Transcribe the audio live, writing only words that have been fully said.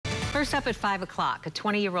First up at 5 o'clock, a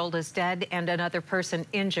 20-year-old is dead and another person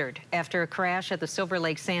injured after a crash at the Silver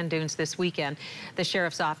Lake sand dunes this weekend. The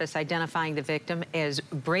sheriff's office identifying the victim as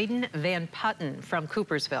Braden Van Putten from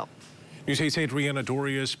Coopersville. News 8's Adriana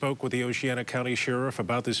Doria spoke with the Oceana County Sheriff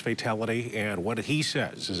about this fatality and what he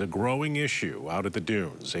says is a growing issue out at the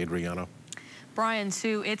dunes. Adriana. Brian,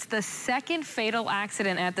 Sue, it's the second fatal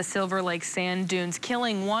accident at the Silver Lake sand dunes,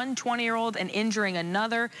 killing one 20-year-old and injuring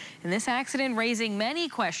another. And this accident raising many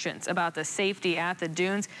questions about the safety at the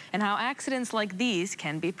dunes and how accidents like these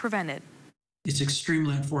can be prevented. It's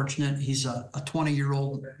extremely unfortunate. He's a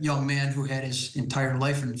 20-year-old young man who had his entire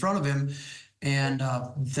life in front of him, and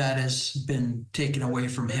that has been taken away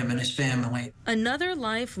from him and his family. Another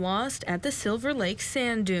life lost at the Silver Lake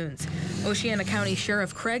sand dunes. Oceana County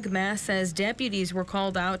Sheriff Craig Mass says deputies were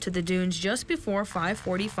called out to the dunes just before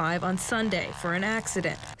 5:45 on Sunday for an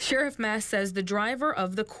accident. Sheriff Mass says the driver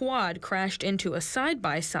of the quad crashed into a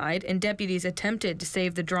side-by-side and deputies attempted to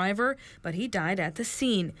save the driver, but he died at the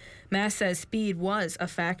scene. Mass says speed was a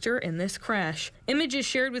factor in this crash. Images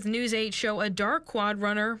shared with News 8 show a dark quad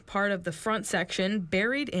runner, part of the front section,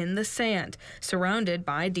 buried in the sand, surrounded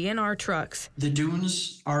by DNR trucks. The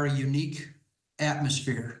dunes are a unique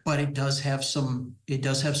atmosphere, but it does have some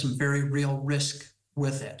very real risk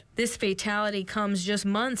with it. This fatality comes just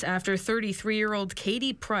months after 33-year-old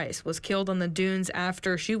Katie Price was killed on the dunes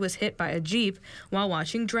after she was hit by a Jeep while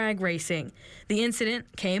watching drag racing. The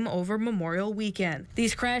incident came over Memorial Weekend.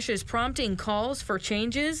 These crashes prompting calls for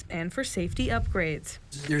changes and for safety upgrades.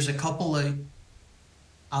 There's a couple of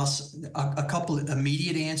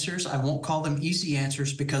immediate answers. I won't call them easy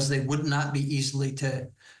answers because they would not be easily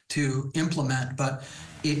to implement, but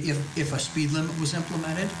if a speed limit was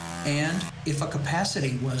implemented and if a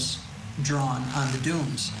capacity was drawn on the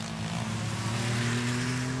dunes.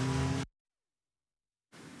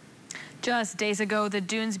 Just days ago, the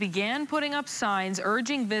dunes began putting up signs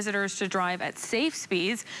urging visitors to drive at safe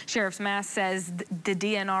speeds. Sheriff's Mass says the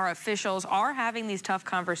DNR officials are having these tough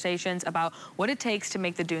conversations about what it takes to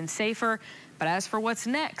make the dunes safer. But as for what's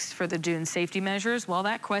next for the dunes safety measures, well,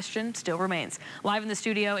 that question still remains. Live in the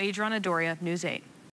studio, Adriana Doria, News 8.